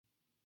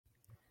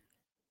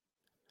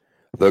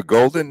The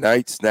Golden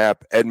Knights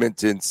snap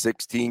Edmonton's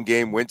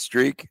 16-game win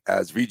streak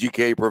as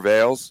VGK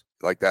prevails.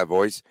 Like that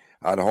voice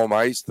on home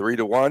ice,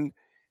 3-1.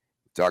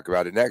 Talk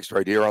about it next,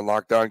 right here on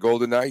Locked On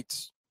Golden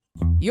Knights.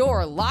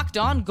 Your Locked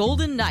On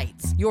Golden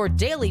Knights, your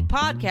daily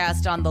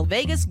podcast on the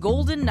Vegas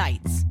Golden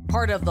Knights,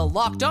 part of the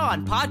Locked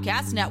On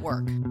Podcast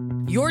Network.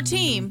 Your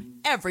team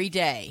every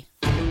day.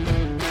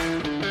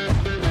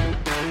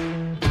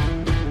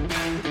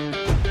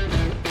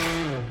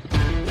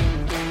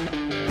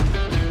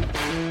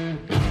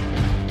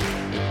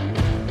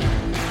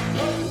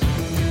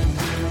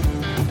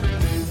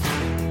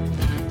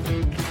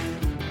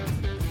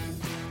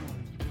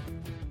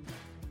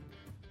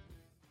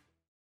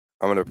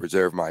 I'm going to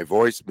preserve my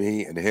voice,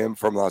 me and him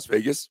from Las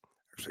Vegas.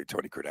 Actually,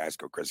 Tony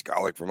Cardasco, Chris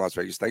Golick from Las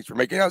Vegas. Thanks for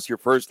making us your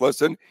first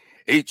listen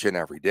each and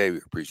every day. We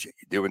appreciate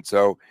you doing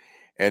so.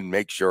 And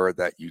make sure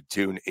that you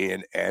tune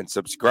in and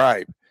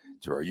subscribe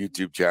to our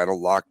YouTube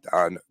channel, Locked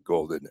On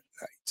Golden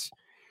Knights.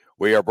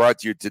 We are brought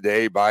to you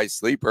today by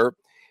Sleeper,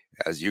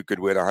 as you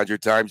could win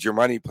 100 times your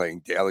money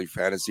playing daily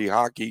fantasy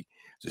hockey.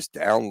 Just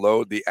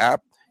download the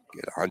app,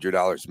 get a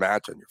 $100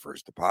 match on your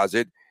first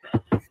deposit,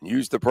 and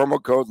use the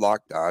promo code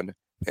Locked On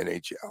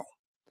NHL.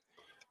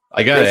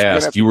 I gotta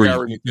ask, you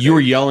were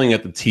yelling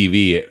at the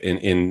TV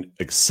in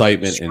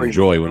excitement and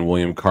joy when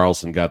William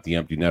Karlsson got the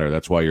empty netter.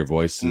 That's why your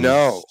voice is...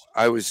 No,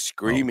 I was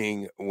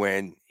screaming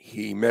when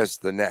he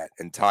missed the net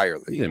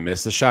entirely. He didn't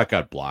miss. The shot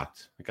got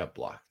blocked. It got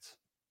blocked.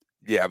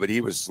 Yeah, but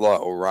he was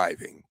slow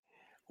arriving.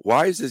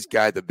 Why is this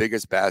guy the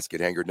biggest basket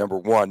hanger? Number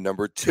one.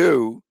 Number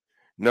two,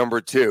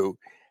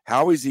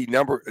 how is he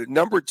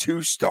number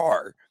two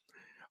star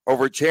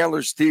over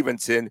Chandler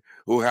Stevenson,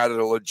 who had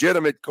a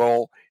legitimate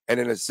goal and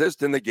an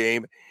assist in the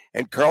game,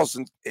 and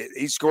Karlsson,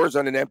 he scores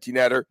on an empty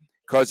netter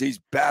because he's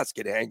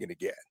basket hanging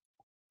again.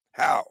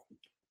 How?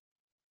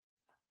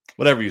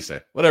 Whatever you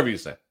say.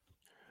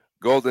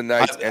 Golden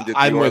Knights ended.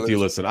 I'm with you.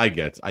 Listen, I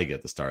get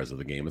the stars of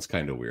the game. It's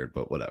kind of weird,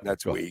 but whatever.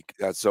 That's weak.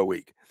 That's so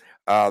weak.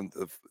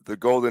 The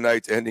Golden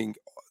Knights ending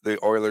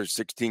the Oilers'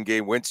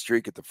 16-game win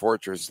streak at the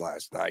Fortress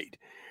last night.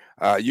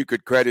 You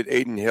could credit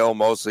Adin Hill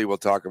mostly. We'll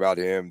talk about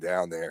him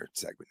down there,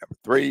 segment number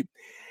 3.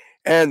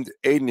 And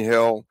Adin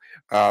Hill,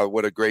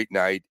 what a great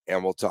night,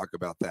 and we'll talk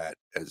about that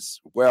as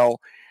well.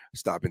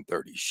 Stopping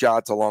 30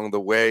 shots along the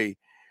way.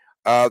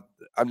 I'm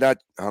not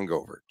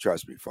hungover,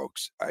 trust me,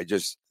 folks.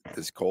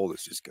 This cold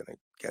is just going to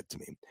get to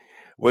me.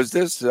 Was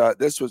this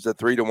was a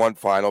 3-1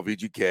 final,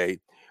 VGK.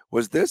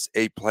 Was this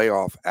a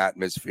playoff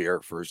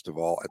atmosphere, first of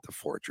all, at the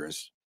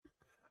Fortress?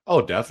 Oh,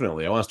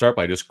 definitely. I want to start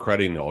by just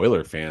crediting the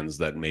Oiler fans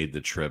that made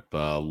the trip.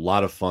 A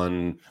lot of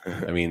fun.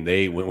 I mean,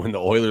 when the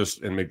Oilers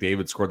and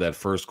McDavid scored that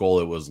first goal,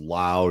 it was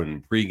loud,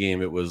 and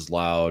pregame it was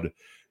loud.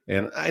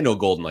 And I know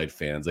Golden Knight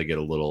fans, they get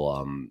a little,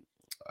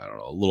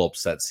 a little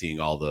upset seeing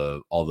all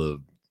the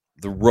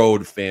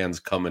road fans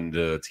coming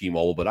to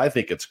T-Mobile, but I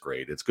think it's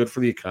great. It's good for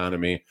the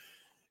economy.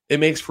 It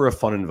makes for a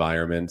fun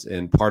environment,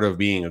 and part of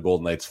being a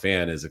Golden Knights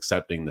fan is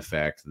accepting the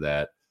fact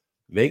that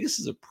Vegas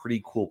is a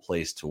pretty cool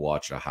place to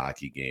watch a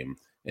hockey game.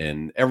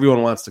 And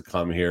everyone wants to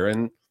come here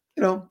and,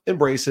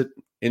 embrace it,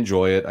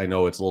 enjoy it. I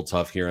know it's a little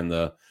tough here in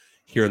the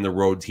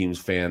road teams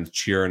fans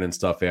cheering and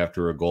stuff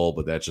after a goal,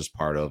 but that's just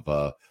part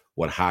of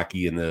what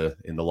hockey in the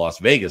Las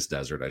Vegas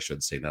desert, I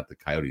should say, not the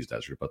Coyotes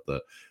desert, but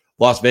the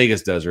Las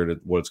Vegas desert,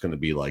 what it's going to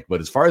be like.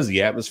 But as far as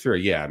the atmosphere,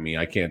 yeah, I mean,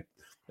 I can't.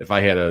 If I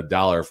had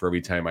 $1 for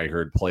every time I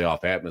heard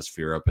playoff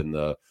atmosphere up in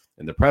the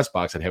press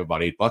box, I'd have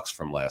about $8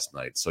 from last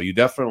night. So you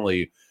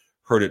definitely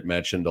heard it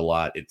mentioned a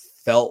lot. It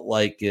felt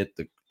like it.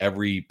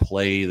 Every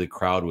play the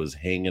crowd was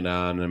hanging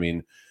on. I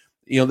mean,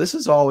 this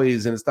is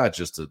always, and it's not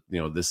just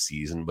this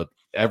season, but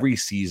every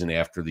season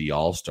after the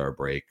All-Star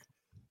break,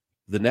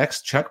 the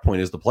next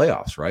checkpoint is the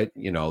playoffs, right?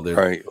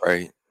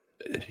 Right.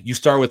 You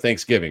start with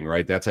Thanksgiving,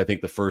 right? That's, I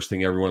think, the first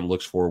thing everyone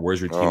looks for. Where's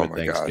your team at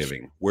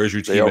Thanksgiving? Gosh. Where's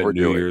your team at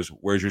New Year's?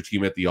 Where's your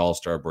team at the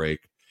All-Star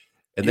break?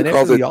 And then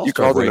after the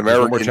All-Star break,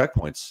 there's more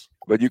checkpoints.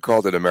 But you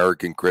called it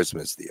American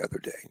Christmas the other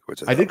day.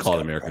 Which I did call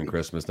it American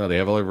Christmas. No, they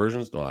have other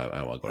versions? No,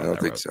 I won't go I don't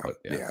think so. But,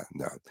 yeah,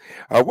 no.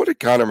 What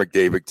did Connor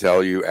McDavid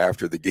tell you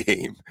after the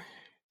game?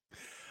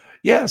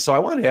 Yeah, so I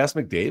wanted to ask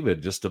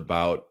McDavid just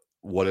about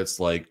what it's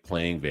like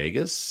playing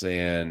Vegas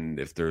and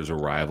if there's a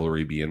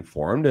rivalry being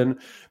formed. And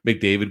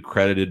McDavid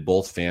credited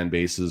both fan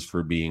bases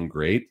for being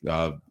great.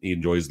 He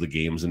enjoys the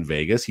games in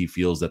Vegas. He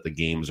feels that the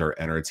games are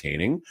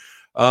entertaining.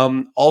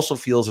 Also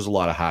feels there's a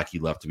lot of hockey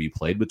left to be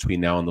played between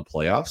now and the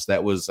playoffs.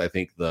 That was, I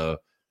think, the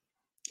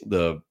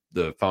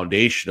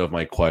foundation of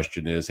my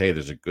question is, hey,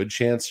 there's a good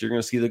chance you're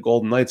going to see the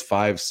Golden Knights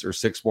 5 or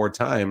 6 more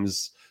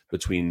times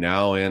between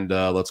now and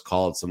let's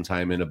call it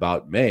sometime in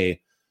about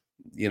May.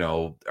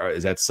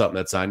 Is that something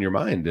that's on your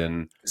mind?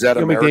 And is that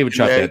McDavid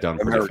shot that down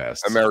pretty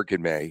fast.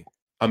 American May,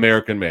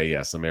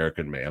 yes,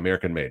 American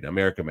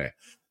May.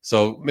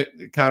 So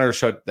Connor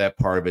shut that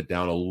part of it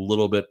down a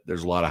little bit.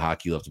 There's a lot of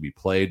hockey left to be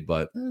played,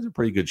 but there's a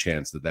pretty good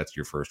chance that that's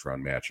your first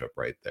round matchup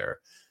right there.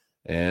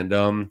 And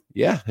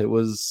it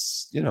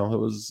was, it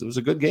was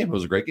a good game. It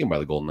was a great game by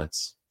the Golden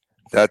Knights.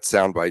 that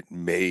soundbite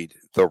made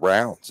the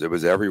rounds. It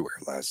was everywhere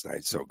last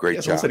night. So great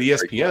job. Someone said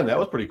ESPN. That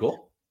was pretty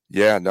cool.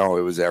 Yeah, no,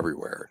 it was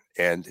everywhere.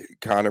 And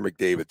Connor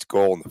McDavid's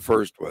goal in the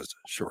first was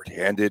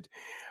shorthanded.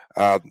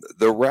 The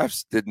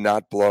refs did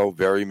not blow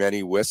very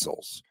many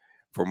whistles,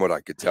 from what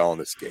I could tell in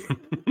this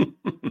game.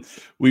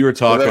 We were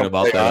talking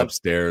about that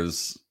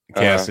upstairs.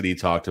 Cassidy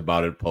talked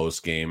about it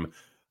post game.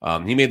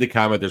 He made the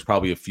comment there's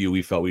probably a few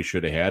we felt we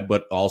should have had,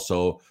 but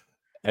also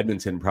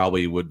Edmonton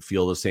probably would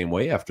feel the same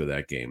way after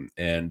that game.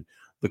 And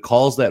the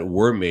calls that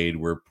were made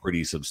were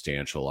pretty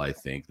substantial. I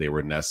think they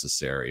were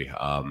necessary.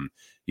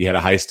 You had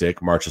a high stick.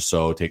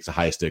 Marchessault takes a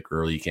high stick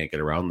early. You can't get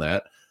around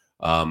that.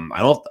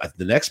 The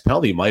next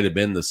penalty might have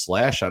been the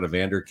slash out of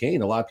Vander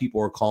Kane. A lot of people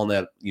were calling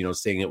that,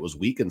 saying it was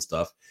weak and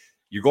stuff.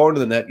 You're going to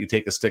the net, you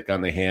take a stick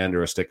on the hand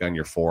or a stick on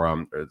your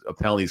forearm. A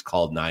penalty is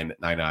called 9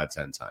 out of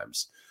 10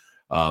 times.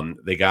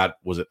 They got,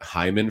 was it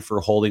Hyman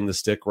for holding the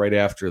stick right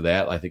after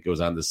that? I think it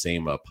was on the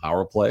same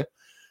power play.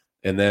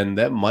 And then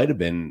that might have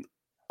been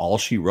all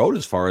she wrote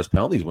as far as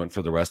penalties went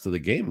for the rest of the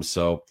game.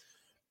 So,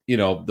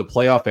 the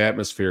playoff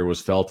atmosphere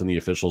was felt in the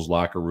officials'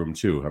 locker room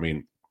too. I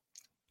mean,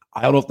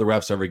 I don't know if the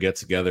refs ever get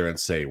together and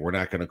say, we're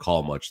not going to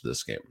call much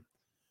this game.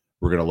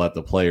 We're going to let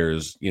the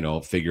players,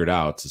 figure it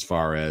out as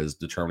far as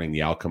determining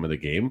the outcome of the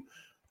game.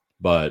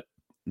 But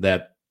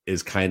that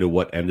is kind of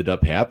what ended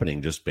up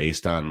happening just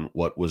based on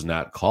what was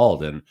not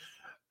called. And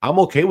I'm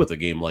okay with a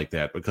game like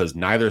that because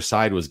neither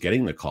side was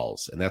getting the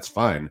calls, and that's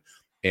fine.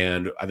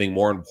 And I think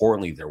more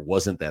importantly, there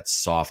wasn't that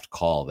soft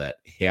call that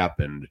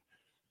happened,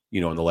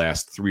 in the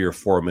last 3 or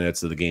 4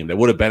 minutes of the game that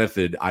would have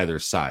benefited either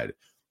side.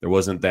 There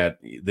wasn't that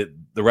the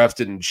refs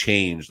didn't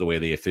change the way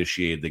they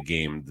officiated the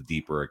game the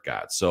deeper it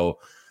got. So,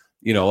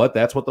 you know what?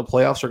 That's what the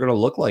playoffs are going to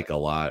look like a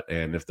lot.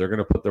 And if they're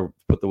going to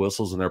put the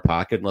whistles in their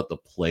pocket and let the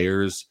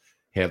players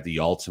have the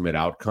ultimate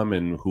outcome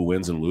and who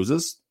wins and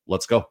loses,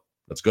 let's go.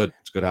 That's good.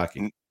 It's good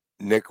hockey.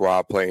 Nick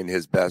Waugh, playing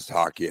his best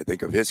hockey, I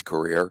think, of his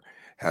career,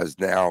 has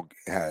now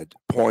had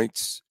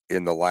points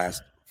in the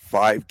last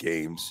 5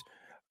 games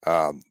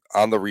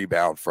on the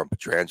rebound from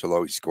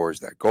Pietrangelo. He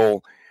scores that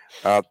goal.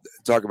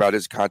 Talk about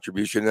his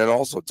contribution, and then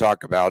also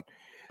talk about,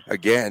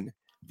 again,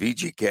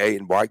 VGK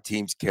and why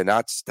teams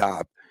cannot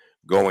stop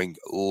going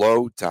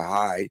low to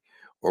high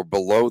or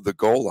below the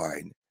goal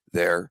line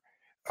there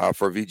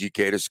for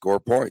VGK to score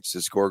points,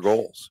 to score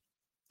goals.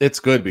 It's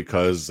good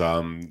because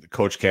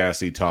Coach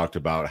Cassidy talked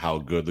about how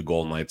good the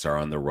Golden Knights are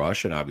on the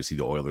rush, and obviously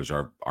the Oilers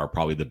are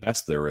probably the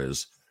best there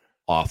is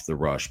off the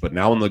rush. But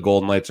now when the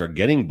Golden Knights are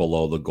getting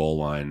below the goal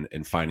line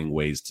and finding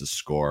ways to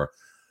score,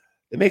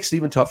 it makes it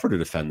even tougher to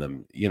defend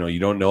them. You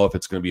don't know if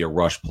it's going to be a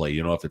rush play.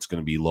 You know if it's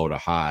going to be low to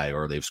high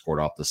or they've scored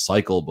off the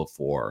cycle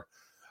before.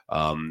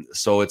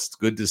 So it's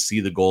good to see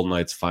the Golden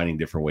Knights finding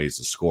different ways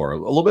to score. A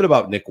little bit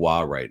about Nick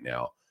Waugh right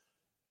now.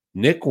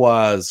 Nick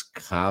Waugh's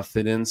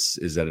confidence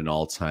is at an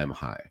all-time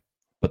high,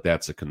 but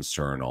that's a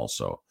concern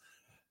also.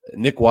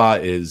 Nick Waugh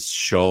has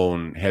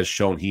shown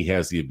he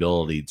has the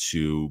ability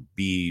to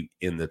be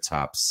in the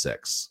top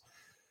 6.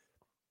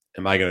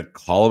 Am I going to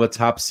call him a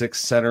top 6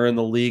 center in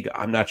the league?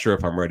 I'm not sure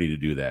if I'm ready to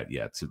do that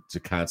yet, to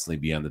constantly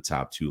be on the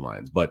top 2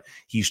 lines. But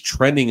he's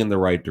trending in the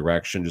right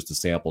direction, just the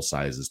sample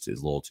size is a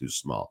little too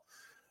small.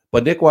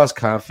 But Nick Waugh's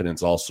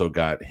confidence also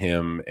got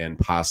him and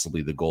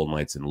possibly the Golden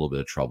Knights in a little bit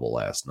of trouble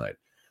last night.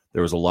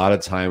 There was a lot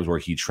of times where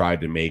he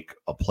tried to make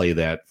a play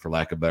that, for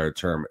lack of a better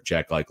term,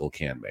 Jack Eichel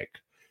can make.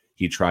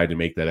 He tried to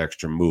make that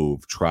extra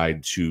move,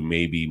 tried to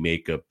maybe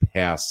make a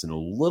pass in a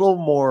little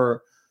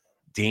more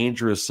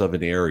dangerous of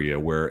an area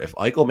where if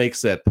Eichel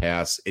makes that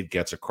pass, it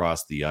gets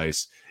across the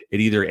ice. It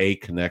either A,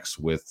 connects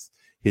with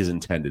his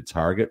intended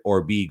target,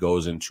 or B,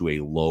 goes into a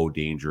low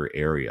danger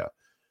area.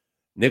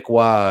 Nick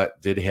Waugh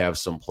did have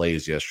some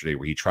plays yesterday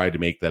where he tried to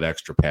make that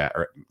extra pass,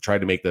 or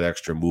tried to make that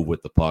extra move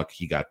with the puck.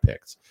 He got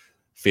picked.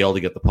 Failed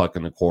to get the puck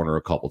in the corner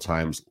a couple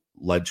times,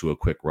 led to a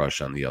quick rush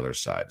on the other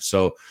side.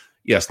 So,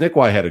 yes, Nick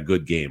Waugh had a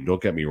good game.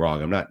 Don't get me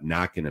wrong. I'm not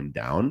knocking him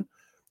down.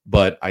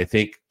 But I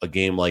think a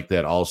game like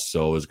that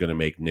also is going to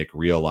make Nick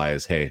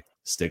realize, hey,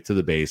 stick to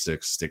the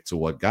basics, stick to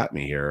what got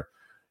me here,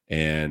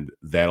 and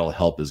that'll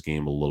help his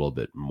game a little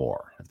bit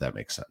more, if that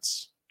makes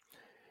sense.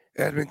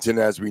 Edmonton,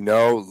 as we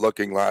know,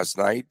 looking last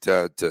night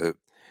to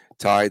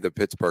tie the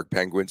Pittsburgh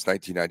Penguins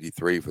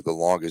 1993 for the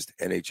longest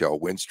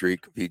NHL win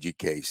streak.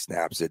 VGK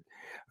snaps it,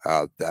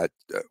 that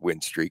win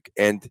streak.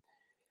 And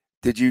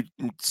did you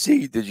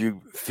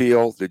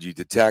feel, did you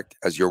detect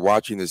as you're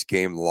watching this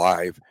game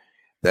live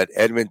that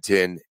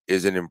Edmonton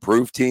is an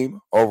improved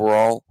team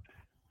overall?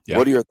 Yeah.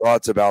 What are your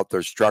thoughts about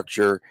their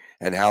structure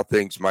and how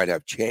things might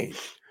have changed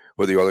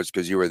with the Oilers,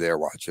 because you were there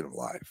watching them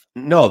live?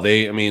 No,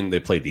 they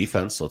play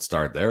defense. Let's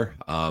start there.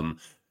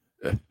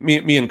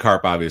 Me and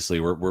Carp, obviously,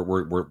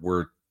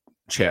 we're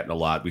chatting a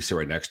lot. We sit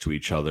right next to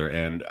each other,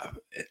 and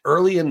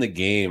early in the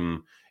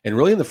game, and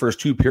really in the first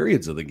 2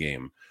 periods of the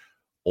game,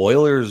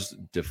 Oilers'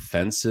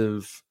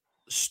 defensive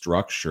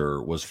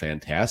structure was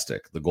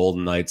fantastic. The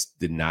Golden Knights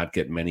did not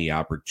get many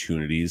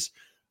opportunities.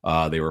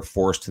 They were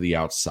forced to the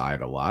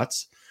outside a lot.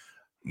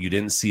 You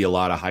didn't see a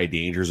lot of high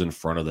dangers in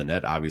front of the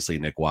net. Obviously,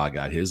 Nick Waugh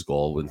got his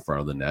goal in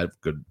front of the net.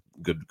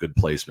 good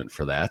placement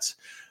for that.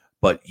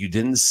 But you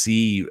didn't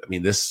see. I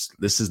mean, this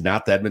is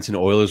not the Edmonton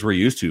Oilers we're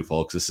used to,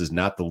 folks. This is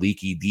not the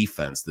leaky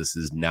defense. This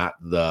is not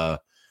the.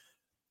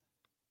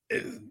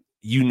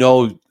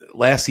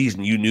 Last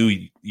season you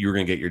knew you were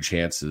going to get your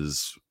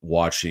chances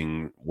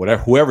watching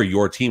whoever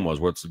your team was,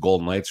 whether it's the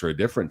Golden Knights or a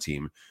different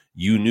team.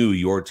 You knew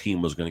your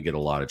team was going to get a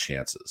lot of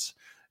chances.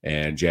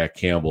 And Jack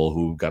Campbell,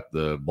 who got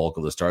the bulk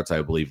of the starts,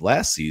 I believe,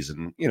 last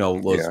season,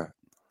 was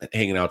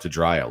hanging out to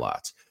dry a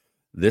lot.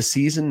 This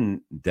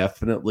season,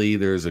 definitely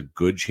there's a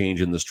good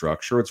change in the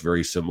structure. It's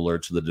very similar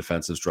to the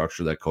defensive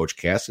structure that Coach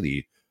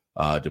Cassidy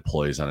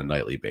deploys on a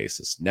nightly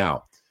basis.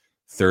 Now,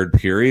 third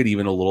period,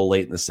 even a little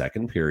late in the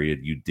second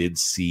period, you did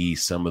see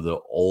some of the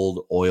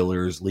old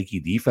Oilers leaky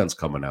defense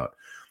coming out.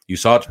 You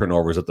saw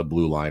turnovers at the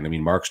blue line. I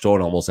mean, Mark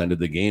Stone almost ended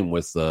the game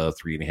with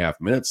 3.5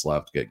 minutes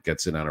left.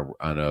 Gets in on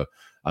a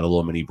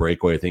little mini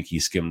breakaway. I think he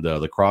skimmed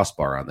the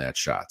crossbar on that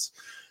shot.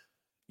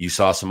 You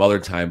saw some other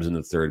times in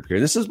the third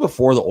period. This is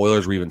before the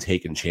Oilers were even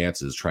taking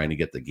chances trying to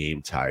get the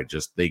game tied.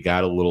 Just they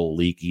got a little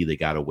leaky. They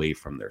got away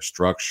from their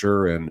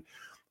structure. And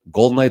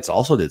Golden Knights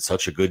also did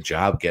such a good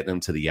job getting them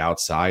to the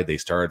outside. They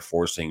started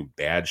forcing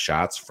bad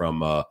shots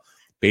from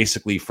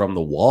basically from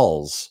the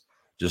walls.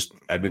 Just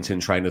Edmonton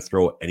trying to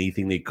throw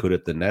anything they could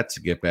at the net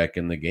to get back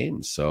in the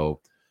game.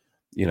 So,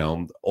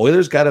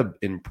 Oilers got an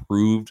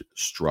improved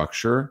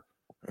structure,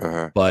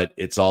 but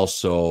it's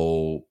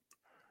also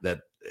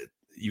that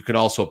you can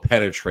also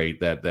penetrate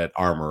that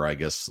armor, I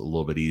guess, a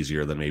little bit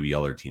easier than maybe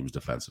other teams'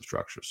 defensive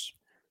structures.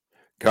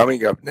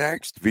 Coming up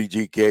next,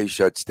 VGK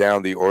shuts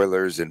down the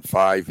Oilers in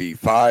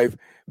 5v5.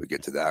 We'll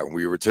get to that when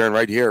we return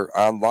right here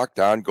on Locked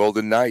On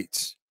Golden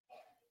Knights.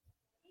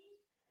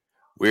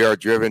 We are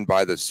driven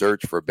by the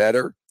search for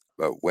better,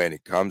 but when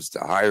it comes to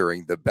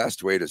hiring, the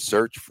best way to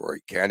search for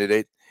a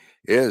candidate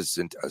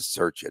isn't a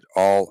search at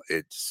all.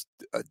 It's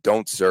a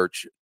don't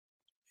search,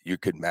 you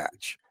can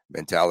match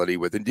mentality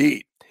with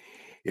Indeed.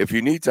 If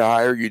you need to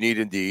hire, you need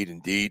Indeed.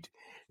 Indeed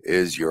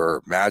is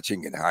your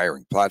matching and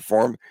hiring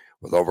platform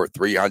with over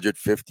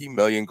 350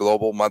 million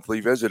global monthly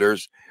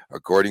visitors,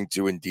 according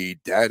to Indeed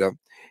data,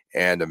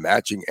 and a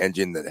matching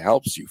engine that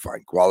helps you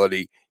find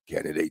quality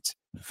candidates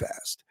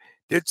fast.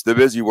 Ditch the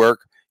busy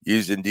work.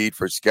 Use Indeed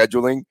for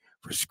scheduling,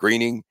 for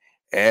screening,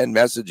 and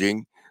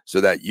messaging so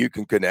that you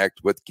can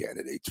connect with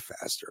candidates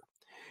faster.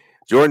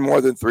 Join more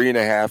than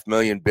 3.5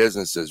 million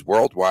businesses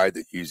worldwide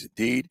that use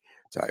Indeed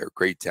to hire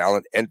great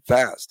talent and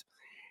fast.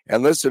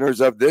 And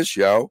listeners of this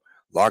show,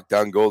 Locked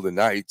On Golden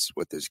Knights,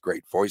 with this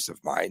great voice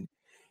of mine,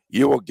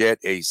 you will get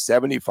a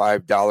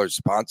 $75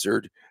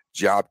 sponsored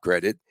job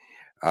credit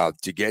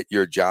to get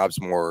your jobs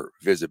more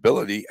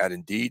visibility at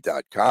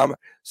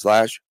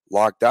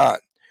Indeed.com/lockedon.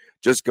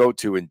 Just go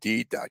to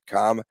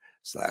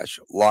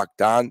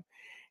Indeed.com/lockedon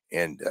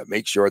and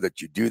make sure that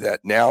you do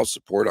that now.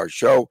 Support our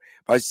show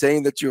by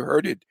saying that you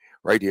heard it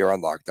right here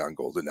on Locked On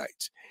Golden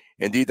Knights.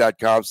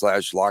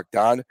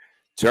 Indeed.com/lockedon.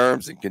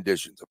 Terms and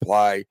conditions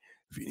apply.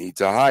 If you need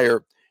to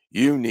hire,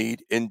 you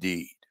need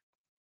Indeed.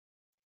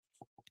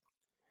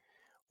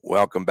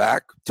 Welcome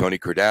back. Tony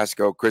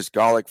Cardasco, Chris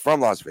Golick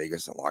from Las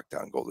Vegas and Locked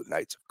On Golden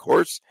Knights, of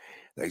course.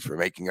 Thanks for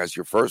making us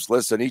your first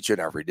listen each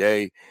and every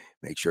day.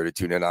 Make sure to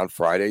tune in on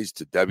Fridays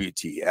to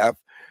WTF.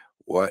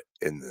 What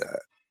in the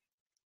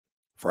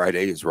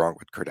Friday is wrong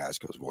with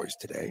Cardasco's voice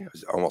today? I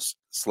almost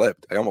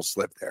slipped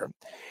there.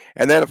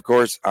 And then, of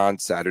course, on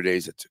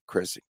Saturdays, it's a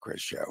Chris and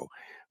Chris show.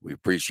 We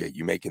appreciate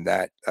you making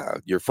that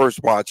your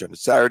first watch on a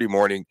Saturday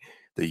morning,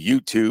 the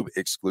YouTube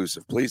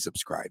exclusive. Please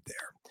subscribe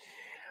there.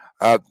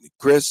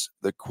 Chris,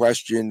 the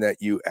question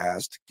that you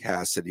asked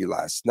Cassidy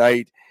last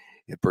night,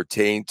 it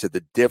pertained to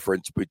the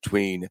difference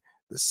between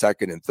the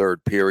second and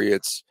third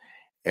periods,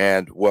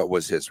 and what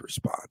was his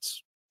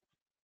response?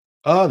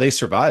 They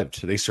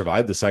survived. They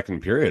survived the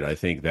second period. I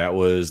think that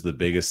was the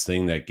biggest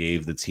thing that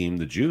gave the team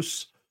the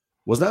juice.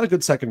 Was not a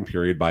good second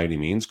period by any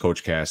means.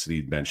 Coach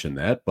Cassidy mentioned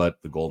that,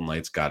 but the Golden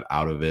Knights got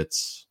out of it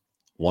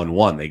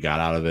 1-1. They got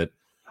out of it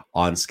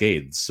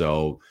unscathed.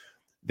 So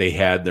they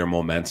had their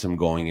momentum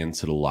going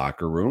into the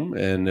locker room,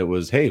 and it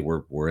was, hey,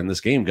 we're in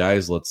this game,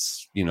 guys.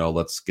 Let's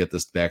get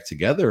this back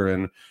together.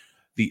 And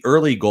the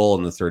early goal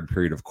in the third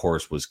period, of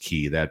course, was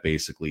key. That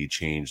basically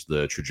changed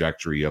the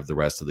trajectory of the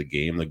rest of the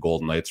game. The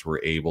Golden Knights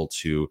were able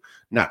to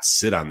not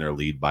sit on their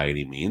lead by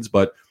any means,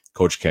 but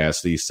Coach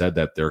Cassidy said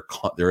that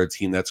they're a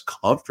team that's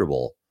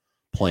comfortable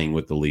playing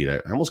with the lead. I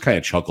almost kind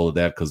of chuckled at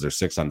that because their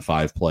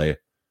 6-on-5 play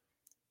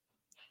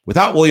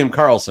without William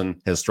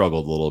Karlsson has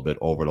struggled a little bit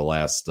over the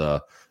last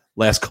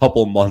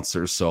couple months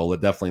or so,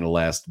 definitely the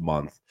last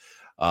month.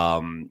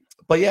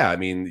 But yeah, I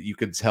mean, you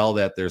could tell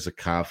that there's a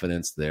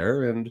confidence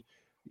there, and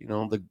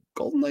the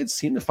Golden Knights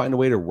seem to find a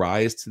way to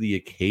rise to the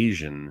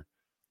occasion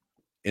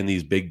in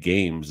these big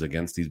games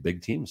against these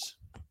big teams.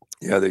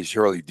 Yeah, they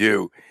surely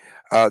do.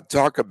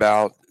 Talk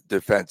about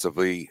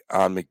defensively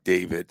on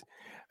McDavid.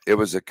 It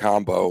was a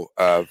combo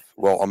of,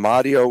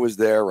 Amadio was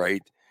there,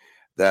 right?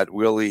 That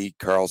Willie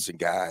Karlsson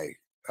guy.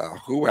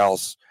 Who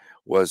else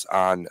was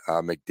on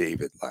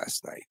McDavid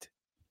last night?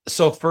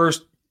 So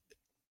first,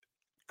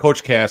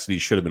 Coach Cassidy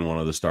should have been one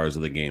of the stars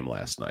of the game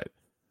last night.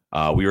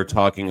 We were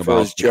talking For about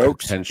his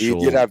jokes. He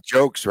potential. did have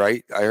jokes,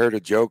 right? I heard a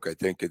joke, I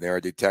think, in there. I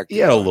detected. He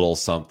had a little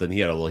something.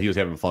 He was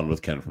having fun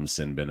with Ken from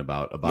Sinbin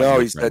about No,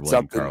 your he friend said William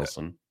something.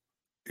 Carlson.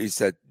 He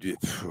said,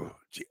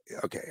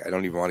 okay, I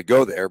don't even want to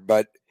go there,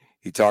 but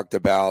he talked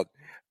about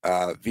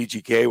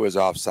VGK was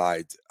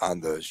offside on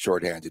the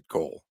shorthanded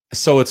goal.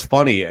 So it's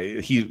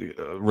funny. He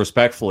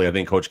respectfully, I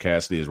think Coach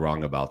Cassidy is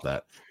wrong about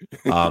that.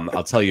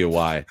 I'll tell you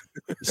why.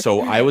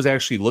 So I was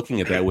actually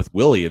looking at that with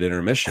Willie at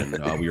intermission.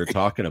 We were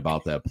talking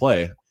about that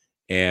play,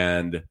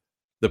 and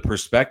the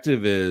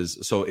perspective is,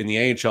 so in the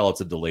NHL,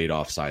 it's a delayed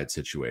offside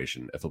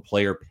situation. If a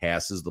player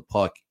passes the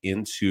puck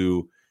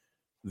into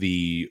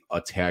the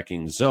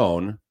attacking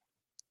zone,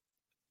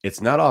 it's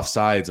not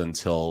offsides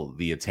until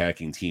the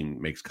attacking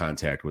team makes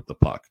contact with the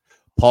puck.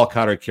 Paul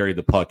Cotter carried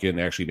the puck in,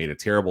 actually made a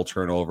terrible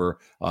turnover.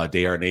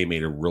 Desharnais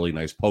made a really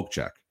nice poke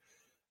check.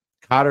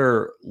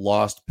 Cotter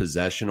lost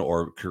possession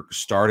or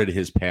started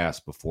his pass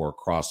before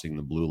crossing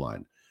the blue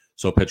line.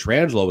 So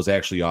Pietrangelo was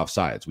actually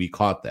offsides. We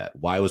caught that.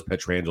 Why was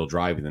Pietrangelo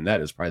driving the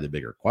net is probably the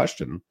bigger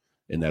question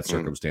in that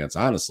circumstance,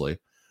 honestly.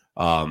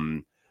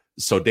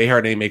 So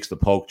Desharnais makes the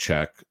poke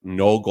check.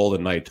 No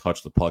Golden Knight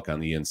touched the puck on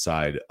the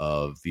inside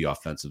of the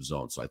offensive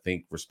zone. So I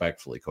think,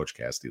 respectfully, Coach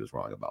Cassidy was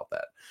wrong about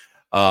that.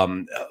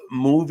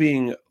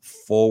 Moving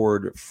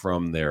forward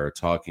from there,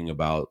 talking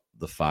about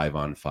the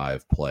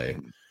 5-on-5 play,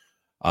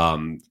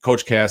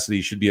 Coach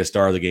Cassidy should be a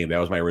star of the game. That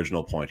was my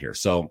original point here.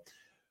 So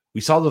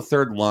we saw the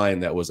third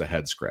line that was a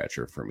head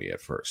scratcher for me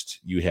at first.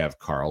 You have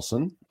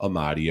Carlson,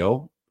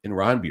 Amadio, and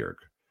Ronbjerg.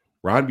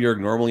 Ronbjerg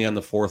normally on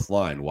the fourth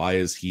line. Why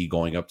is he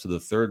going up to the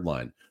third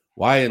line?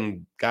 Why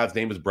in God's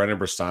name is Brendan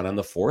Brisson on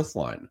the fourth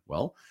line?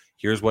 Well,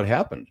 here's what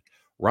happened.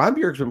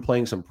 Ronbjerg's been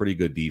playing some pretty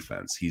good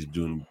defense. He's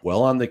doing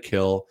well on the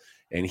kill,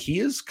 and he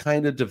is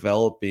kind of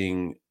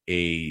developing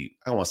I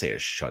don't want to say a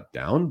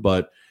shutdown,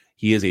 but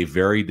he is a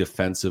very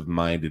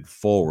defensive-minded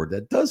forward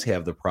that does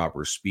have the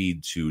proper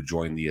speed to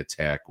join the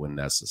attack when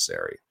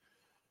necessary.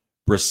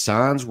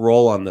 Brisson's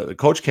role on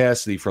Coach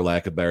Cassidy, for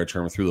lack of a better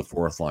term, threw the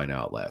fourth line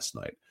out last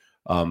night.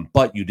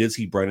 But you did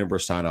see Brendan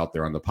Brisson out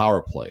there on the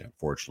power play.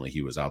 Unfortunately,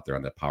 he was out there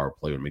on that power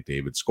play when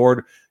McDavid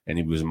scored, and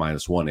he was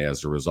 -1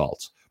 as a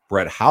result.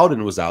 Brett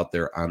Howden was out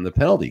there on the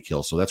penalty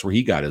kill, so that's where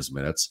he got his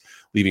minutes,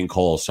 leaving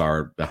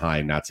Kolesar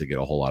behind not to get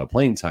a whole lot of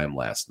playing time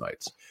last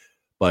night.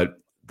 But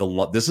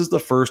this is the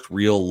first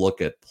real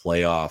look at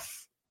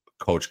playoff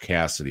Coach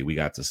Cassidy we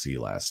got to see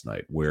last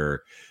night,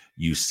 where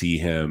you see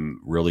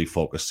him really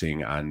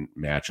focusing on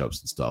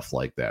matchups and stuff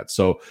like that.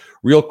 So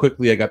real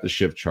quickly, I got the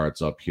shift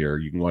charts up here.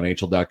 You can go on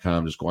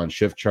NHL.com, just go on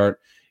shift chart.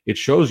 It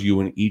shows you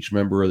when each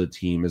member of the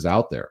team is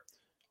out there.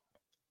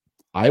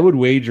 I would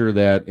wager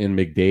that in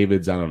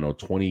McDavid's,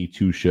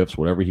 22 shifts,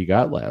 whatever he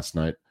got last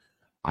night,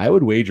 I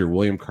would wager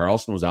William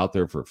Karlsson was out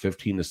there for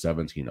 15 to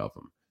 17 of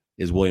them.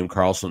 Is William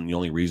Karlsson the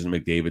only reason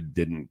McDavid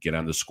didn't get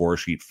on the score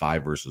sheet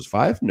 5 versus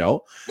 5?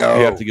 No. You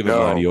have to give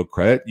Amadio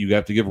credit. You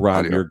have to give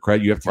Ronbjerg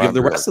credit. You have to give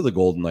the rest of the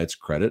Golden Knights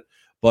credit.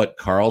 But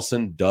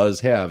Karlsson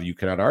does have, you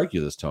cannot argue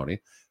this,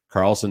 Tony,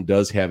 Karlsson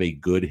does have a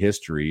good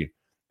history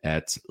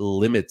at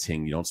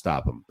limiting, you don't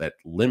stop him, at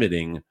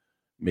limiting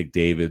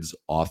McDavid's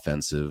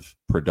offensive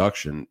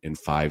production in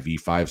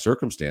 5v5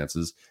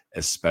 circumstances,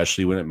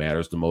 especially when it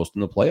matters the most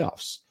in the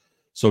playoffs.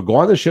 So go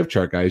on the shift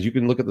chart, guys. You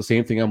can look at the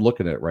same thing I'm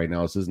looking at right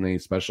now. This isn't any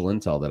special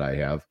intel that I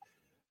have.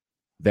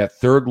 That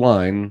third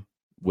line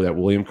that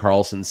William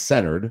Karlsson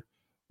centered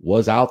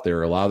was out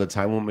there a lot of the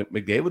time when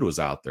McDavid was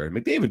out there.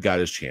 McDavid got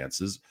his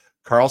chances.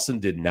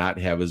 Karlsson did not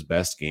have his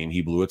best game.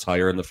 He blew a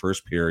tire in the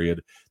first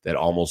period that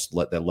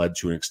led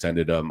to an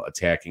extended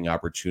attacking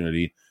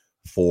opportunity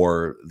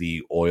for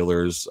the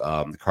Oilers.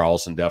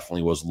 Karlsson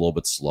definitely was a little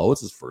bit slow. It's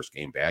his first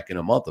game back in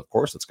a month. Of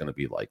course, it's going to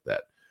be like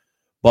that.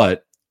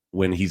 But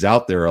when he's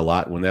out there a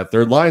lot, when that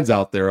third line's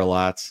out there a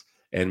lot,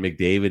 and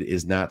McDavid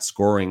is not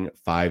scoring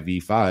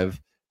 5v5,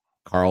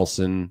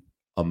 Karlsson,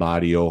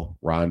 Amadio,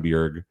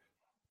 Ronbjerg,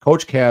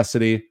 Coach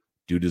Cassidy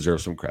do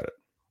deserve some credit.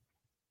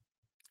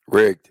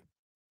 Rigged.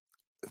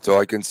 That's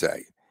all I can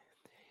say.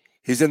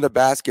 He's in the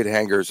Basket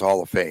Hangers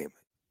Hall of Fame.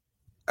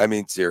 I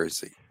mean,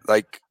 seriously.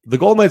 Like, the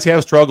Golden Knights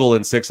have struggled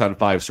in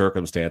 6-on-5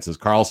 circumstances.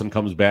 Karlsson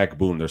comes back,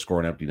 boom, they're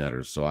scoring empty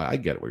netters. So I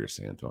get what you're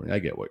saying, Tony. I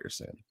get what you're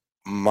saying.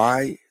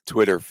 My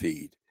Twitter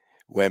feed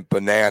went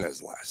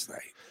bananas last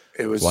night.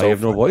 It was why you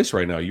have no voice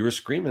right now. You were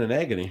screaming in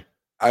agony.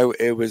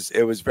 It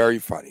was very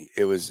funny.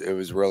 It was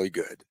really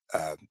good.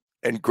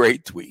 And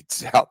great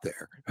tweets out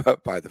there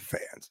by the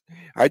fans.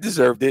 I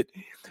deserved it.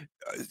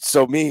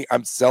 So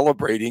I'm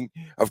celebrating,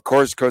 of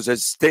course, because a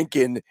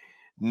stinking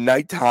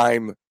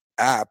nighttime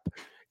app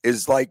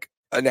is like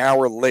an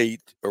hour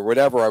late or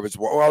whatever.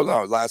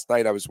 Last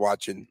night I was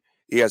watching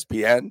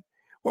ESPN.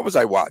 What was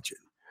I watching?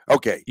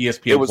 Okay.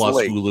 ESPN plus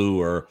late. Hulu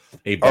or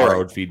a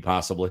borrowed feed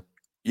possibly.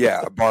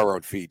 Yeah, a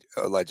borrowed feed,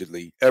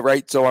 allegedly.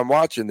 Right. So I'm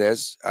watching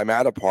this. I'm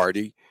at a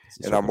party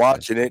and I'm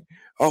watching it.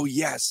 Oh,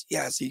 yes.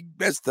 He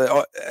missed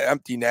the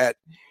empty net.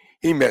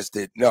 He missed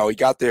it. No, he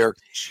got there.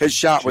 His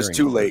shot was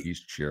too late.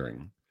 He's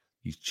cheering.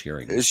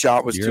 His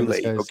shot was too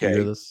late.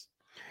 Okay.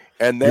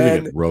 And You're gonna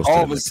then get roasted all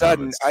in of a the sudden,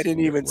 comments. I didn't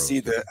You're gonna even get see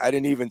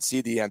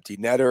roasted. the empty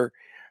netter,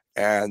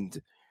 and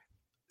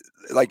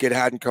like it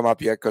hadn't come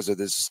up yet because of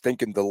this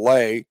stinking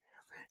delay.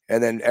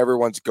 And then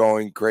everyone's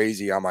going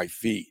crazy on my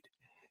feed,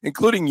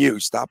 including you.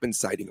 Stop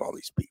inciting all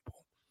these people.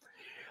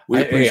 We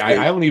I appreciate.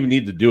 don't even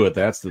need to do it.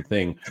 That's the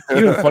thing.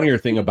 Even funnier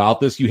thing about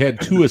this, you had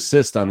 2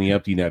 assists on the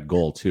empty net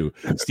goal too.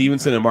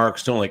 Stevenson and Mark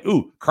Stone like,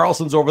 ooh,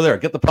 Carlson's over there.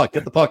 Get the puck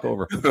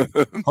over.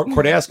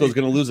 Cordasco's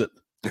going to lose it.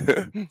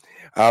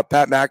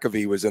 Pat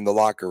McAfee was in the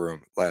locker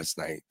room last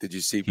night. Did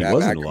you see He Pat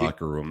was McAfee? in the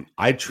locker room.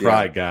 I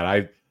tried,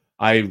 God.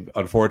 I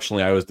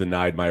unfortunately I was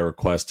denied my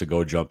request to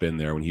go jump in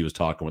there when he was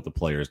talking with the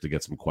players to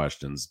get some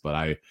questions. But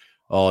that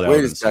would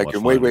have been so much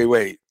fun.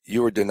 Wait.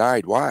 You were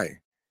denied. Why?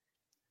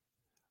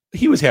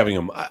 He was having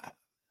him.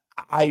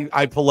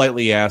 I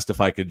politely asked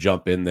if I could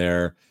jump in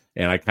there,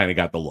 and I kind of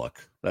got the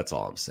look. That's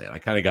all I'm saying. I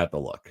kind of got the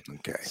look.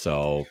 Okay.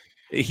 So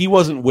he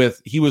was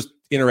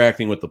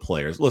interacting with the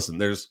players. Listen,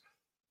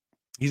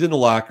 he's in the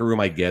locker room.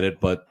 I get it,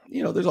 but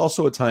there's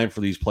also a time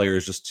for these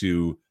players just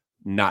to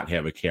not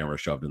have a camera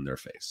shoved in their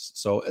face.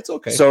 So it's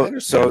okay. So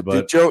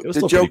did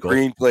Joe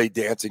Green play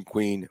Dancing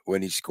Queen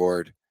when he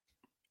scored?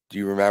 Do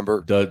you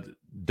remember?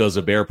 Does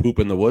a bear poop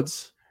in the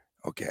woods?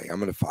 Okay, I'm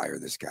going to fire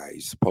this guy.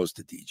 He's supposed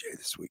to DJ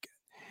this weekend.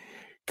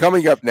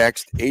 Coming up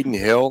next, Aiden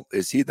Hill.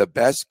 Is he the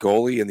best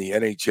goalie in the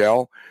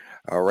NHL?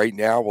 Right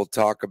now, we'll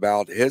talk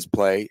about his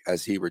play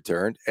as he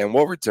returned, and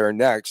we'll return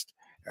next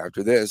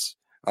after this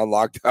on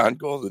Locked On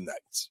Golden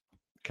Knights.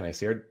 Can I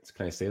say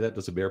that?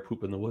 Does a bear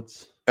poop in the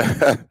woods?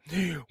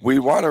 We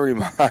want to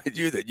remind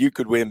you that you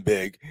could win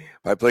big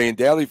by playing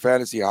daily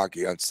fantasy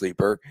hockey on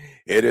Sleeper.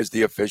 It is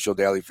the official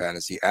daily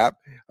fantasy app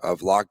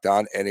of Locked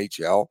On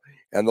NHL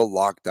and the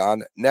Locked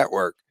On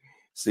Network.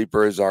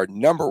 Sleeper is our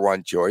number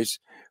one choice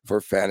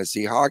for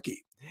fantasy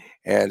hockey,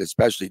 and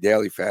especially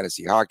daily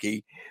fantasy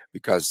hockey,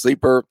 because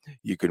Sleeper,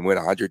 you can win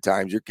 100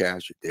 times your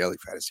cash at daily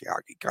fantasy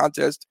hockey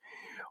contest.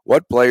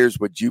 What players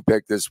would you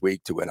pick this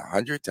week to win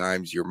 100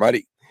 times your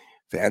money?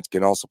 Fans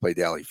can also play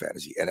daily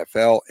fantasy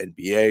NFL,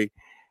 NBA,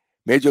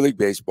 Major League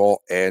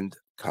Baseball, and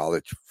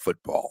college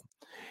football.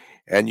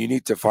 And you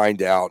need to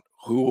find out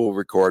who will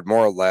record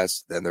more or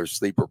less than their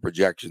Sleeper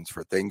projections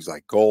for things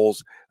like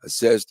goals,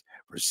 assists,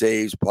 for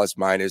saves, plus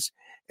minus,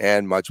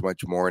 and much,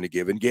 much more in a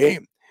given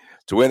game.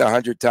 To win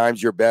 100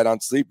 times your bet on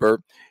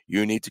Sleeper,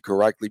 you need to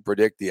correctly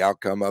predict the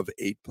outcome of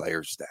 8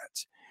 player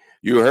stats.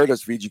 You heard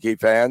us, VGK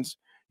fans.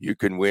 You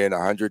can win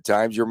 100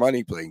 times your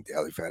money playing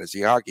daily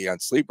fantasy hockey on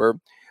Sleeper.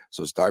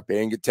 So start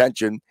paying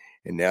attention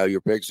and nail your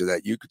picks so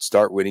that you could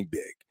start winning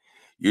big.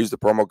 Use the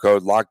promo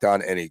code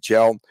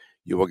LOCKEDONNHL.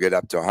 You will get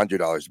up to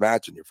 $100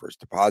 match on your first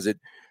deposit.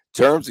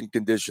 Terms and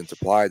conditions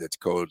apply. That's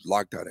code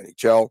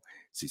LOCKEDONNHL.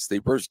 See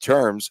Sleeper's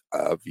terms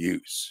of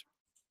use.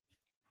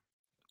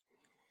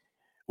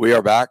 We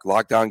are back,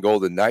 Locked On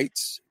Golden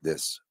Knights,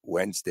 this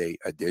Wednesday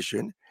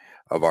edition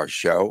of our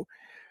show.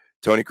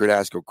 Tony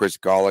Cordasco, Chris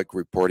Golick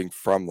reporting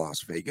from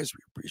Las Vegas.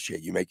 We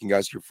appreciate you making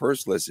us your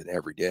first listen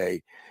every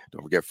day.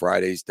 Don't forget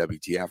Fridays,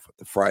 WTF with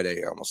the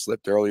Friday. I almost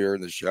slipped earlier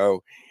in the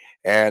show.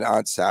 And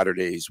on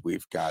Saturdays,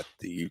 we've got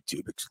the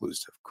YouTube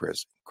exclusive,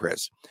 Chris.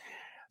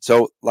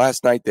 So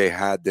last night they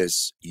had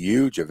this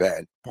huge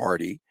event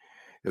party.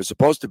 It was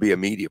supposed to be a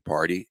media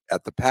party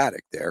at the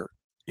paddock there,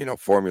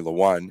 Formula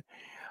One.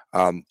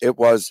 It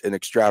was an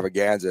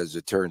extravaganza, as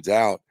it turns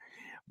out.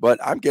 But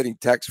I'm getting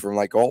texts from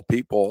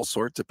all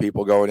sorts of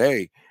people going,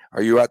 hey,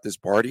 are you at this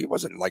party? It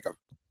wasn't like a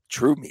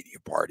true media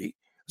party. It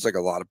was like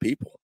a lot of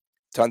people,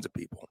 tons of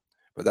people.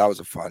 But that was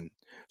a fun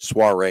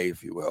soiree,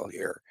 if you will,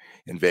 here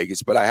in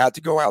Vegas. But I had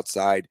to go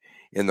outside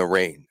in the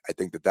rain. I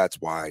think that's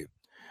why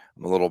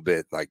I'm a little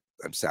bit like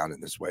I'm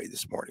sounding this way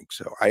this morning.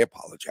 So I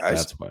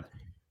apologize. That's why.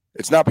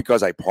 It's not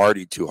because I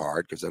partied too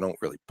hard, because I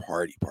don't really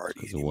party anymore.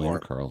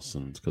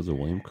 It's because of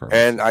William Karlsson.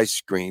 And I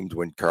screamed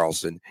when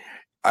Karlsson.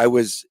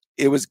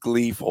 It was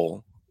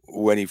gleeful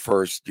when he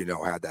first,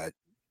 had that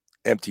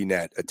empty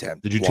net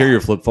attempt. Did you tear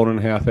your flip phone in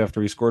half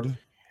after he scored?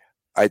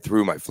 I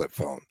threw my flip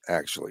phone,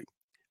 actually.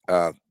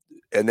 And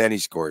then he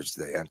scores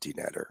the empty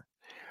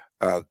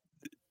netter.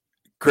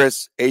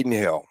 Chris, Aiden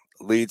Hill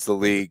leads the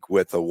league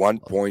with a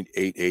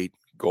 1.88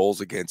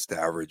 goals against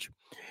average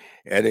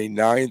and a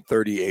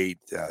 938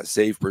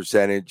 save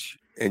percentage.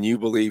 And you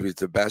believe he's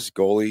the best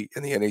goalie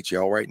in the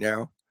NHL right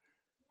now?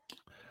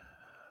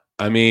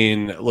 I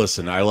mean,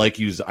 listen, I like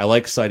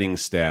citing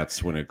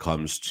stats when it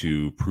comes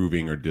to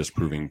proving or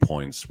disproving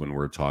points when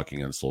we're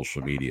talking on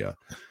social media.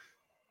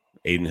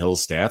 Aiden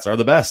Hill's stats are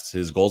the best.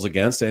 His goals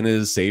against and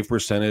his save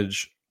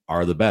percentage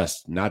are the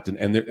best.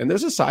 And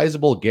there's a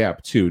sizable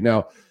gap too.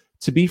 Now,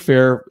 to be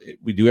fair,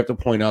 we do have to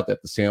point out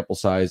that the sample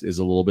size is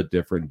a little bit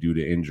different due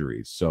to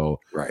injuries. So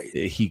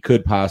he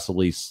could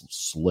possibly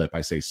slip.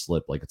 I say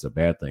slip like it's a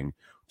bad thing,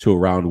 to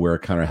around where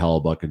Connor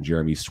Hellebuck and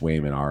Jeremy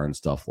Swayman are and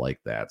stuff like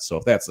that. So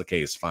if that's the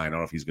case, fine. I don't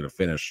know if he's going to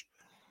finish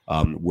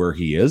where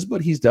he is,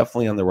 but he's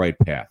definitely on the right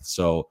path.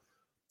 So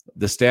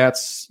the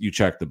stats, you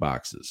check the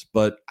boxes.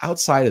 But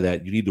outside of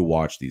that, you need to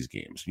watch these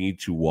games. You need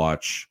to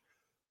watch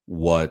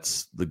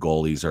what the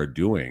goalies are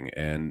doing.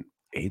 And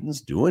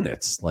Aiden's doing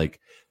it. Like,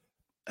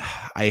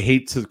 I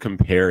hate to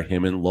compare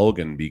him and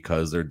Logan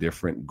because they're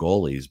different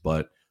goalies,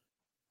 but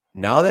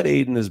now that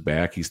Aiden is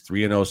back, he's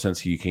 3-0 since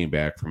he came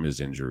back from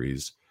his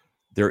injuries.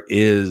 There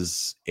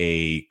is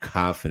a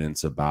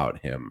confidence about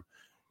him,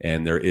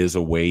 and there is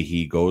a way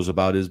he goes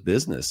about his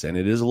business, and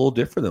it is a little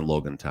different than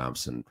Logan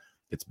Thompson.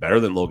 It's better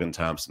than Logan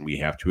Thompson. We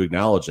have to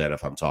acknowledge that.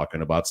 If I'm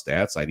talking about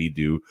stats, I need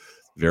to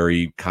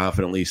very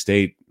confidently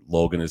state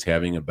Aiden's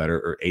having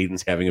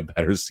a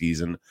better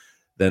season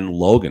than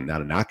Logan.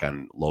 Not a knock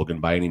on Logan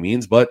by any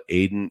means, but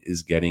Aiden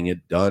is getting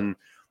it done.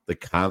 The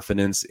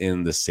confidence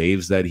in the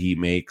saves that he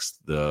makes,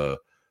 the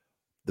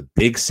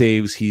big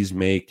saves he's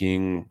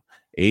making.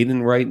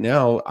 Aiden right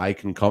now, I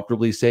can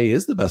comfortably say,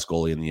 is the best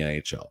goalie in the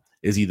NHL.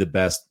 Is he the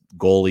best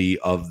goalie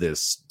of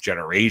this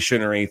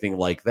generation or anything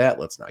like that?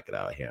 Let's not get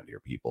out of hand here,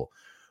 people.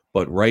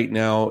 But right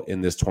now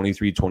in this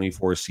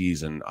 23-24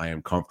 season, I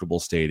am comfortable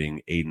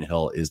stating Aiden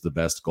Hill is the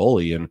best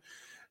goalie. And,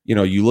 you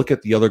know, you look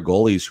at the other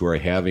goalies who are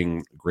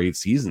having great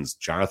seasons.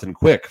 Jonathan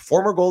Quick,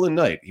 former Golden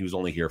Knight. He was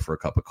only here for a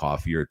cup of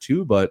coffee or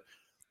two, but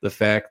the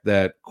fact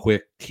that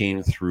Quick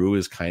came through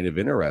is kind of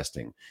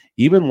interesting.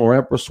 Even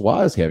Laurent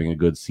Brossoit is having a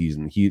good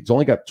season. He's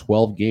only got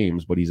 12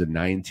 games, but he's a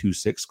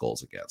 9.26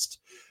 goals against.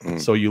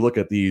 So you look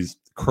at these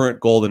current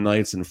Golden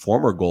Knights and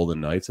former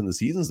Golden Knights and the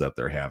seasons that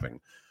they're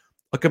having.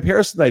 A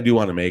comparison I do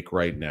want to make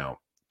right now.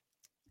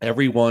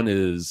 Everyone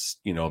is,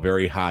 you know,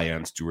 very high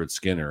on Stuart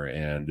Skinner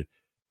and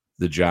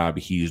the job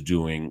he's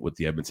doing with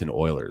the Edmonton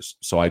Oilers.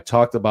 So I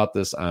talked about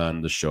this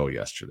on the show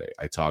yesterday.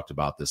 I talked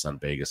about this on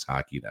Vegas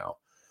Hockey Now.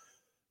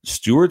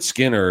 Stuart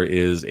Skinner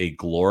is a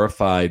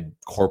glorified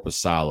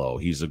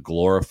Korpisalo. He's a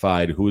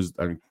glorified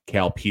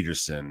Cal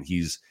Peterson.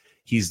 He's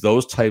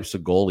those types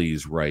of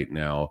goalies right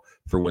now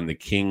for when the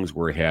Kings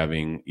were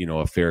having, you know,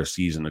 a fair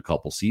season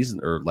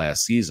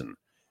last season.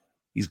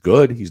 He's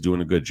good. He's doing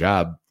a good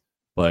job,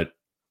 but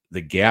the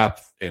gap,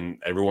 and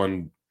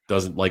everyone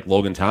doesn't like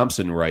Logan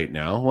Thompson right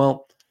now.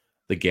 Well,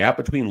 the gap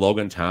between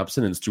Logan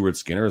Thompson and Stuart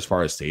Skinner as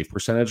far as save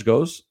percentage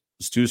goes,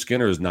 Stu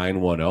Skinner is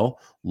 910.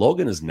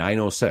 Logan is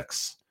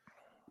 906.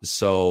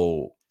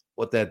 So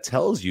what that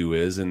tells you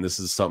is, and this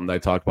is something that I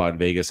talked about in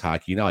Vegas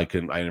Hockey Now, I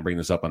didn't bring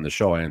this up on the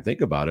show. I didn't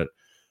think about it.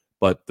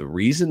 But the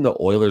reason the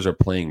Oilers are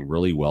playing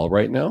really well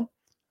right now,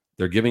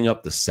 they're giving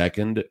up the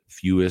second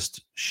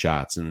fewest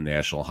shots in the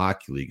National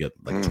Hockey League at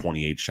like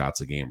 28 shots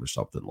a game or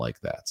something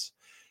like that.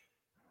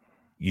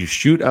 You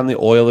shoot on the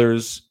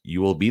Oilers,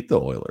 you will beat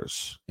the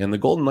Oilers. And the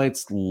Golden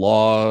Knights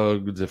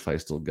logged, if I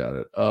still got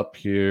it up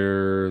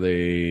here,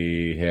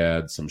 they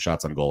had some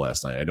shots on goal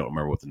last night. I don't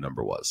remember what the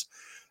number was.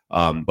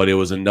 But it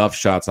was enough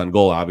shots on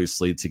goal,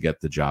 obviously, to get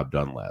the job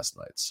done last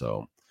night.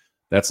 So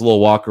that's a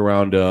little walk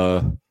around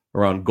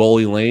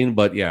goalie lane.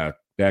 But yeah,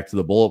 back to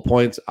the bullet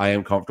points. I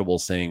am comfortable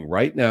saying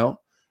right now,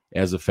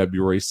 as of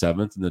February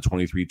 7th in the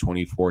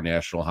 23-24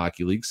 National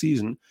Hockey League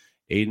season,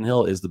 Aiden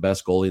Hill is the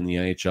best goalie in the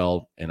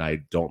NHL, and I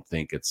don't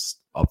think it's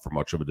up for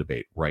much of a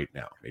debate right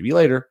now. Maybe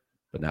later,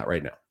 but not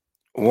right now.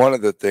 One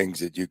of the things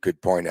that you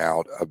could point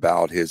out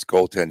about his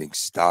goaltending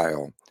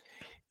style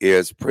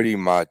is pretty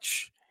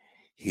much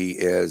he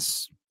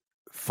is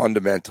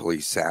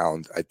fundamentally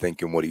sound, I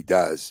think, in what he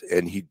does.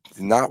 And he's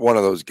not one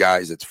of those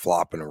guys that's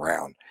flopping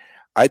around.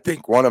 I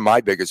think one of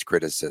my biggest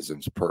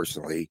criticisms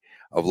personally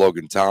of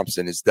Logan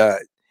Thompson is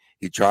that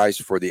he tries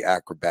for the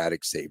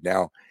acrobatic save.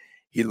 Now,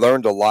 he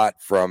learned a lot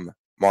from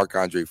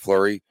Marc-Andre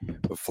Fleury,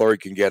 but Fleury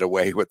can get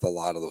away with a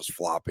lot of those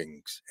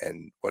floppings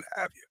and what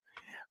have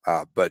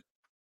you. But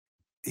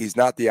he's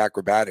not the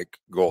acrobatic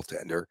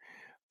goaltender,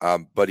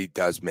 but he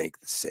does make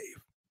the save.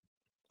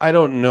 I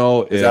don't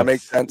know. Does that make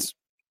sense?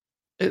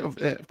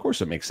 Of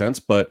course it makes sense,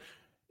 but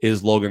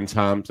is Logan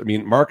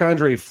Thompson,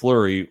 Marc-Andre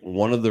Fleury,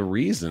 one of the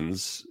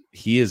reasons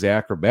he is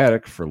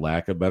acrobatic, for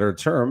lack of a better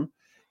term,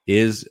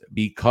 is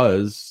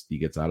because he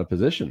gets out of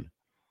position.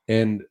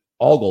 And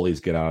all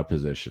goalies get out of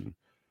position.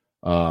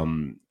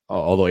 Although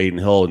Aiden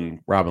Hill and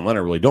Robin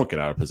Leonard really don't get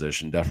out of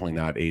position, definitely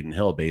not Aiden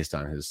Hill based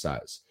on his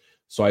size.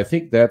 So I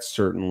think that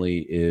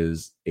certainly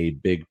is a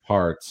big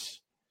part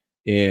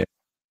in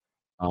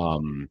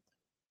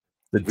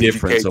the VGK,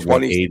 difference of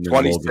what Aiden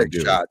and Logan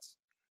do.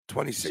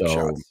 26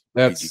 shots.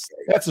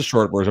 That's a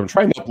short version. I'm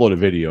trying to upload a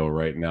video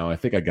right now. I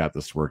think I got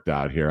this worked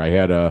out here.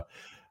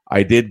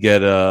 I did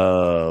get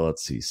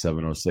let's see,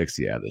 706.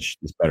 Yeah, this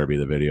better be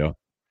the video.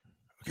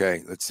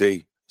 Okay, let's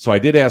see. So I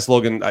did ask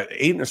Logan, I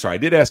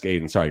did ask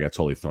Aiden. Sorry, I got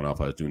totally thrown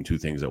off. I was doing two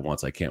things at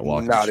once. I can't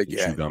walk and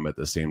chew gum at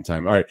the same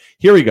time. All right,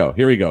 here we go.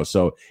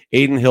 So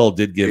Aiden Hill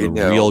did give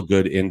real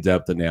good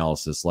in-depth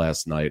analysis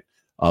last night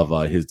of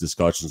his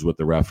discussions with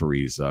the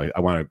referees. I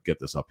want to get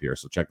this up here,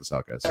 so check this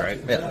out, guys. All right.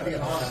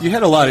 Yeah. You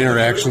had a lot of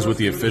interactions with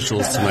the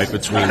officials tonight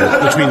between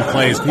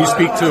plays. Can you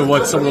speak to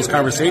what some of those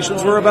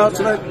conversations were about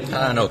tonight?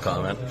 No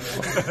comment.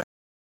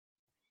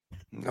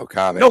 No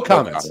comment. No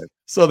comments.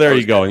 So there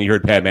you go. And you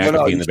heard Pat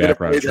McAfee in the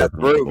background.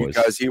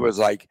 Because he was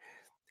like,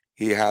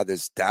 he had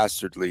this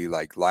dastardly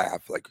like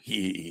laugh, like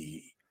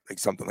he like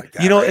something like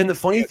that. You know, right? And the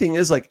funny thing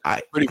is, like,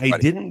 I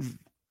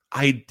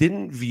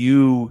didn't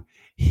view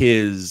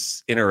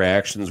his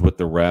interactions with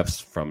the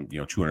refs from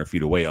 200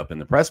 feet away up in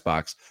the press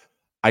box.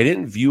 I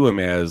didn't view him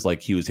as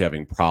like he was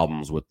having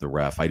problems with the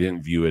ref. I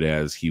didn't view it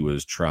as he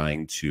was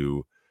trying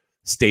to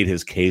state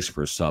his case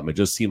for something. It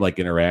just seemed like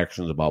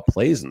interactions about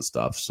plays and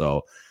stuff.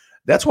 So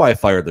that's why I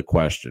fired the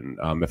question.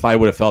 If I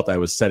would have felt I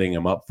was setting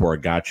him up for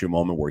a gotcha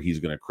moment where he's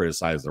going to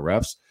criticize the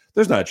refs,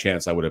 there's not a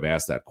chance I would have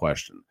asked that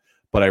question.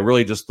 But I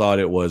really just thought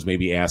it was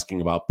maybe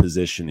asking about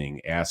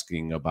positioning,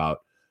 asking about,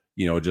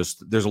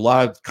 just there's a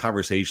lot of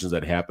conversations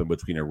that happen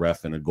between a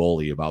ref and a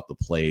goalie about the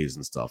plays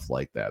and stuff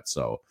like that.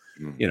 So,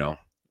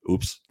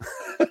 oops.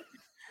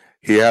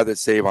 He had the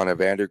save on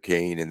Evander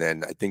Kane, and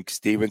then I think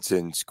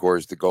Stevenson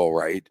scores the goal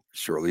right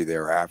shortly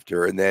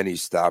thereafter, and then he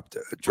stopped.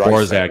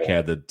 Korczak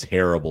had the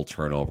terrible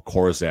turnover.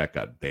 Korczak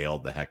got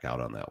bailed the heck out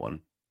on that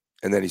one.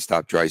 And then he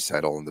stopped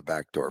Draisaitl in the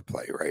backdoor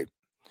play, right?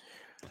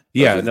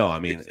 Yeah, no, I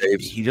mean,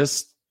 he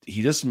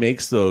just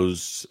makes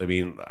those. I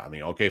mean,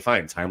 okay,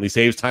 fine. Timely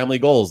saves, timely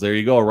goals. There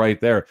you go,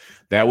 right there.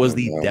 That was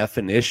the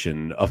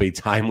definition of a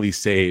timely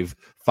save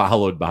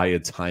followed by a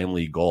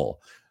timely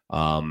goal.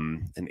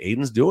 And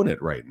Aiden's doing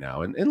it right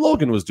now, and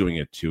Logan was doing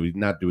it too. He's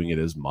not doing it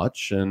as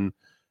much, and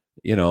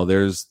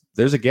there's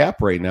a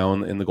gap right now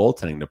in the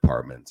goaltending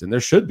department, and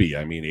there should be.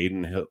 I mean,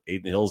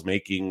 Aiden Hill's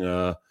making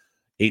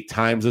 8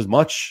 times as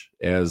much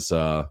as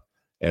the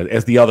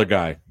other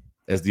guy.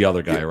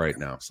 Right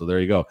now. So there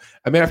you go.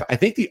 I mean, I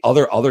think the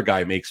other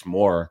guy makes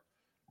more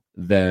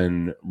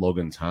than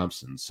Logan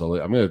Thompson. So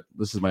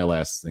this is my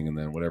last thing, and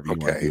then whatever you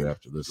want to do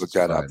after this. Look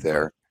that up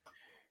there.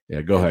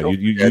 Yeah, go ahead.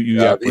 You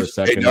got for a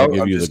second. I'll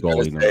give you the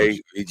goalie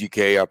numbers.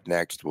 VGK up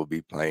next will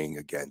be playing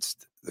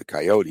against the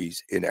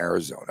Coyotes in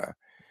Arizona.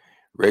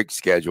 Rigged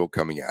schedule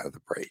coming out of the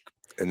break.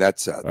 And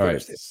that's all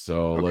Thursday. Right.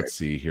 So let's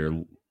see here.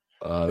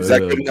 Is that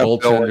good enough,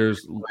 goaltenders?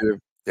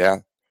 Yeah.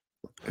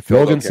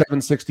 Logan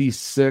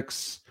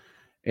 766.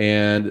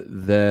 And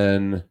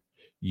then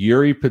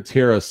Yuri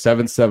Patera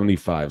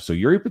 775. So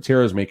Yuri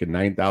Patera is making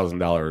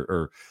 $9,000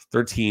 or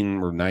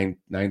 $13 or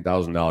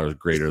 $9,000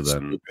 greater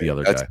than the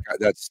other guy.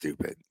 That's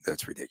stupid.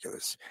 That's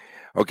ridiculous.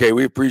 Okay,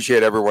 we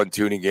appreciate everyone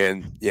tuning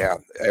in. Yeah,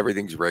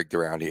 everything's rigged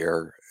around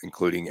here,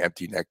 including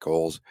empty net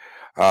goals.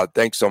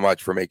 Thanks so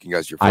much for making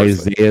us your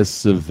first Isaiah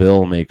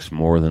Seville makes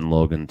more than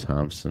Logan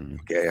Thompson.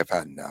 Okay, I've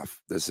had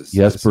enough.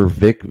 Jesper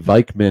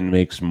Vikman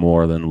makes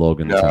more than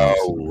Logan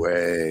Thompson. No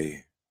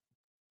way.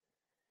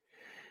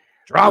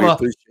 Drama.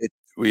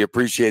 We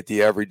appreciate the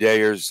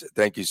everydayers.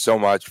 Thank you so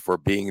much for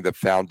being the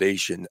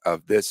foundation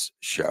of this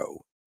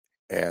show.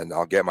 And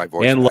I'll get my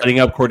voice. And back. Lighting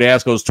up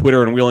Cordasco's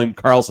Twitter and William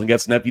Carlson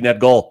gets an empty net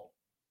goal.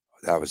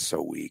 That was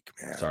so weak,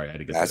 man. Sorry, I had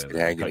to get basket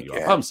that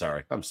hanger. I'm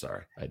sorry.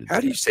 How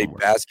do you say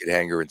basket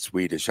hanger in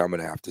Swedish? I'm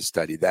going to have to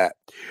study that.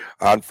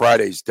 On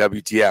Fridays,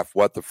 WTF,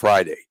 What the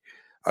Friday.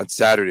 On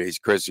Saturdays,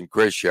 Chris and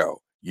Chris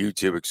Show,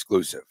 YouTube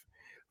exclusive.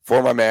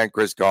 For my man,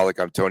 Chris Golick,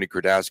 I'm Tony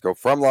Cordasco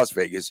from Las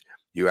Vegas.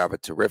 You have a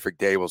terrific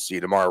day. We'll see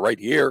you tomorrow right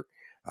here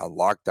on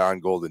Locked On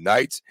Golden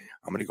Knights.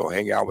 I'm going to go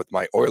hang out with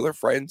my Oiler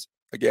friends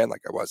again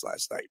like I was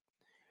last night.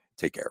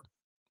 Take care.